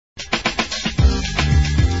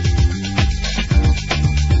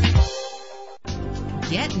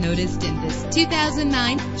noticed in this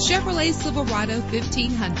 2009 Chevrolet Silverado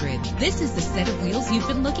 1500. This is the set of wheels you've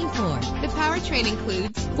been looking for. The powertrain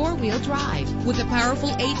includes four-wheel drive with a powerful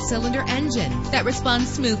 8-cylinder engine that responds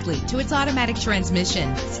smoothly to its automatic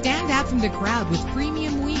transmission. Stand out from the crowd with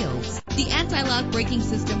premium wheels. The anti-lock braking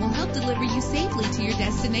system will help deliver you safely to your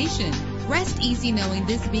destination. Rest easy knowing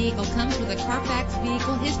this vehicle comes with a Carfax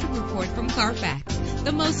Vehicle History Report from Carfax,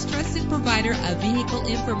 the most trusted provider of vehicle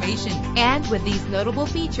information. And with these notable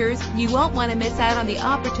features, you won't want to miss out on the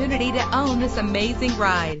opportunity to own this amazing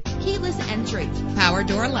ride. Keyless entry, power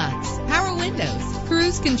door locks, power windows,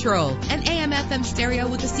 cruise control, an AM/FM stereo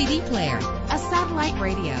with a CD player, a satellite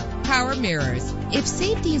radio, power mirrors. If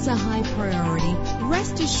safety is a high priority,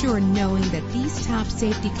 rest assured knowing that these top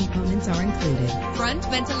safety components are included. Front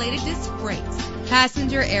ventilated disc brakes,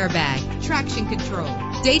 passenger airbag, traction control,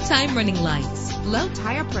 daytime running lights, low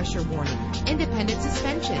tire pressure warning, independent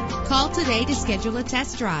suspension. Call today to schedule a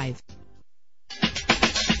test drive.